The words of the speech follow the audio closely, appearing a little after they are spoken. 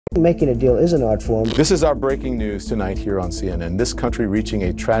Making a deal is an art form. This is our breaking news tonight here on CNN. This country reaching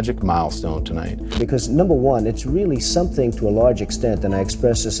a tragic milestone tonight. Because number one, it's really something to a large extent, and I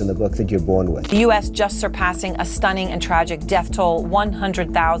express this in the book, that you're born with. The U.S. just surpassing a stunning and tragic death toll,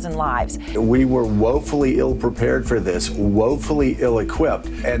 100,000 lives. We were woefully ill-prepared for this, woefully ill-equipped,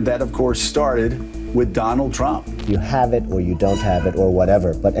 and that, of course, started with Donald Trump. You have it or you don't have it or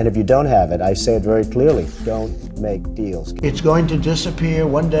whatever. And if you don't have it, I say it very clearly, don't make deals. It's going to disappear.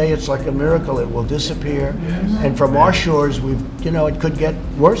 One day it's like a miracle. It will disappear. And from our shores, it could get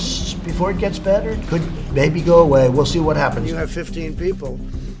worse before it gets better. It could maybe go away. We'll see what happens. You have 15 people.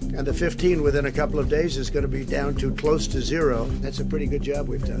 And the 15 within a couple of days is going to be down to close to zero. That's a pretty good job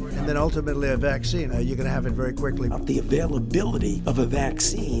we've done. And then ultimately a vaccine. You're going to have it very quickly. The availability of a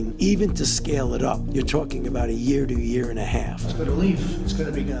vaccine, even to scale it up, you're talking about a year to a year and a half. It's going to leave. It's going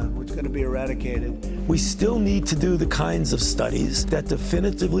to be gone. It's going to be eradicated. We still need to do the kinds of studies that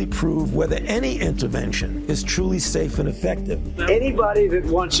definitively prove whether any intervention is truly safe and effective. Anybody that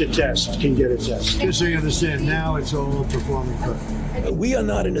wants a test can get a test. Just so you understand, now it's all performing perfect. We are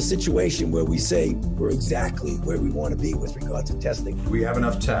not in a situation where we say we're exactly where we want to be with regard to testing. Do we have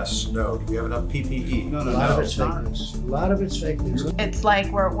enough tests? No. Do we have enough PPE? No. A lot of it's fake news. A lot of it's fake news. It's like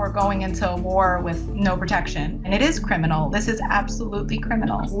we're going into a war with no protection. And it is criminal. This is absolutely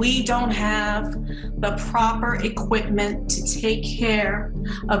criminal. We don't have the proper equipment to take care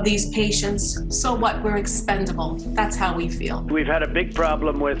of these patients. So what? We're expendable. That's how we feel. We've had a big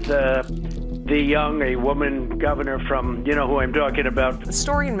problem with a woman governor from, you know who I'm talking about. The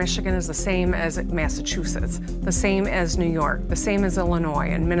story in Michigan is the same as Massachusetts, the same as New York, the same as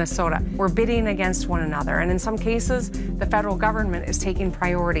Illinois and Minnesota. We're bidding against one another, and in some cases, the federal government is taking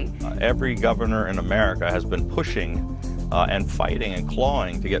priority. Every governor in America has been pushing and fighting and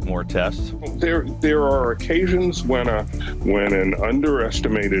clawing to get more tests. There are occasions when an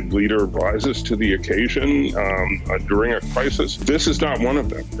underestimated leader rises to the occasion during a crisis. This is not one of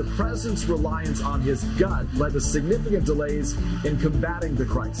them. The president's reliance on his gut led to significant delays in combating the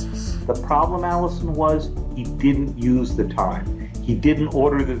crisis. The problem, Allison, was he didn't use the time. He didn't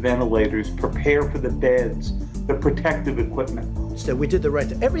order the ventilators, prepare for the beds, the protective equipment. So we did the right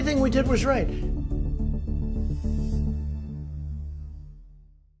thing. Everything we did was right.